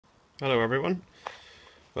Hello everyone,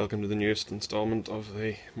 welcome to the newest installment of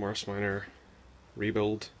the Morris Minor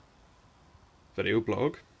rebuild video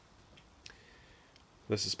blog.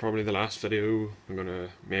 This is probably the last video I'm going to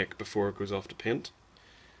make before it goes off to paint.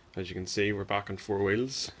 As you can see, we're back on four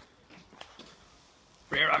wheels.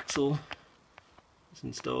 Rear axle is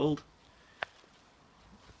installed.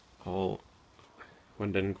 All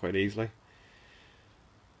went in quite easily.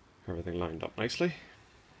 Everything lined up nicely.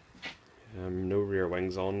 No rear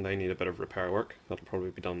wings on, they need a bit of repair work. That'll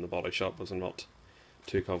probably be done in the body shop as I'm not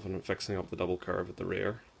too confident fixing up the double curve at the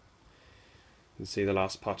rear. You can see the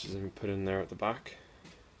last patches have been put in there at the back.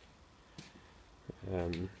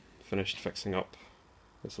 Finished fixing up,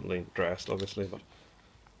 this will be dressed obviously, but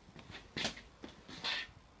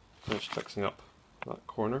finished fixing up that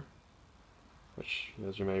corner, which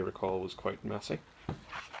as you may recall was quite messy.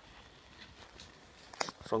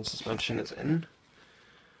 Front suspension is in.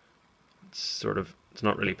 It's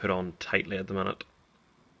not really put on tightly at the minute,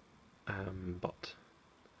 but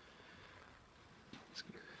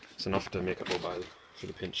it's enough to make it mobile for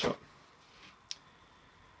the paint shop.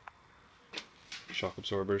 Shock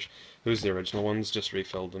absorbers, those are the original ones, just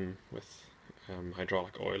refilled them with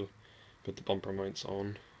hydraulic oil, put the bumper mounts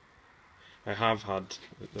on. I have had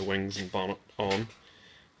the wings and bonnet on,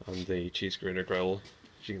 and the cheese grater grill,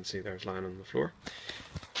 as you can see there's lying on the floor.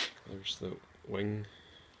 There's the wing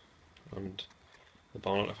and the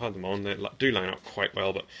bonnet. I've had them on, they do line up quite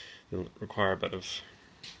well, but they'll require a bit of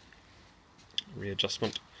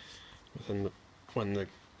readjustment when the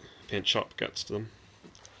paint shop gets to them.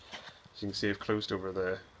 As you can see, I've closed over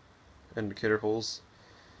the indicator holes.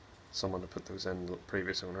 Someone had put those in, the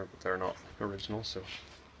previous owner, but they're not original, so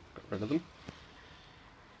got rid of them.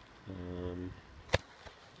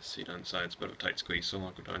 See down the side, it's a bit of a tight squeeze, so I'll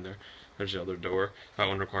not go down there. There's the other door. That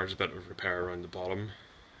one requires a bit of repair around the bottom,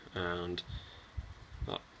 and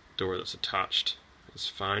that door that's attached is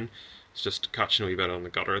fine. It's just catching a wee bit on the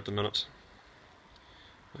gutter at the minute.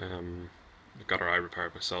 The gutter I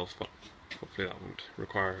repaired myself, but hopefully that won't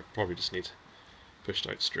require, probably just needs pushed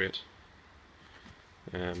out straight.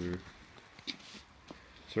 Sort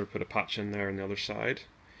of put a patch in there on the other side.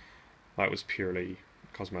 That was purely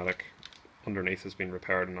cosmetic. Underneath has been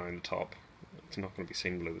repaired, and now on the top it's not going to be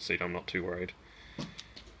seen below the seat. I'm not too worried.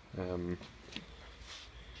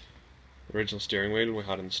 Original steering wheel we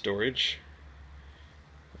had in storage,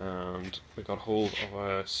 and we got hold of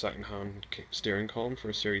a second-hand steering column for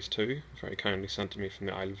a Series 2, very kindly sent to me from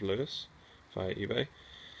the Isle of Lewis via eBay.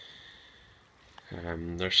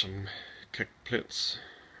 There's some kick plates,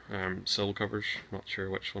 sill covers, not sure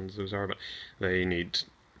which ones those are, but they need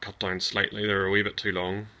cut down slightly. They're a wee bit too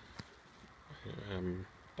long,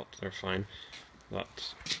 but they're fine.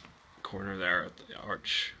 That corner there at the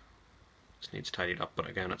arch just needs tidied up, but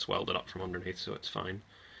again it's welded up from underneath, so it's fine.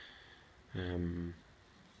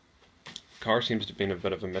 Car seems to have been a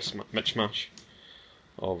bit of a mismatch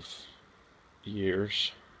of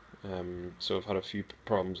years, so I've had a few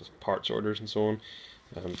problems with parts orders and so on.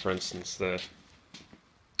 For instance, the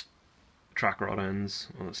track rod ends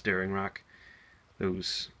on the steering rack,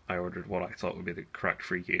 those I ordered what I thought would be the correct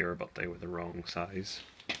free gear, but they were the wrong size.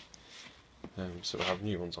 So I have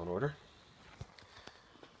new ones on order.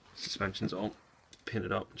 Suspension's all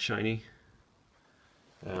painted up and shiny.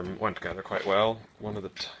 Went together quite well. One of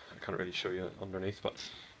the I can't really show you underneath, but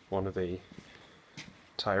one of the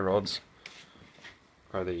tie rods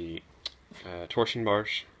are the torsion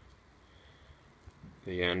bars.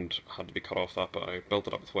 The end had to be cut off that, but I built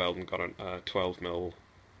it up with Welding and got a 12mm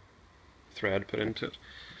thread put into it,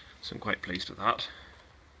 so I'm quite pleased with that.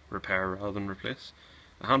 Repair rather than replace.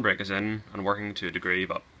 The handbrake is in and working to a degree,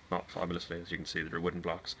 but not fabulously. As you can see, there are wooden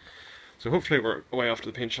blocks. So hopefully we're away off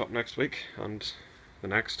to the paint shop next week, and the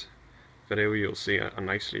next video you'll see a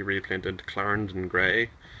nicely repainted Clarendon Grey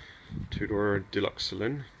two-door deluxe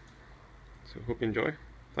saloon. So hope you enjoy.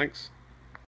 Thanks.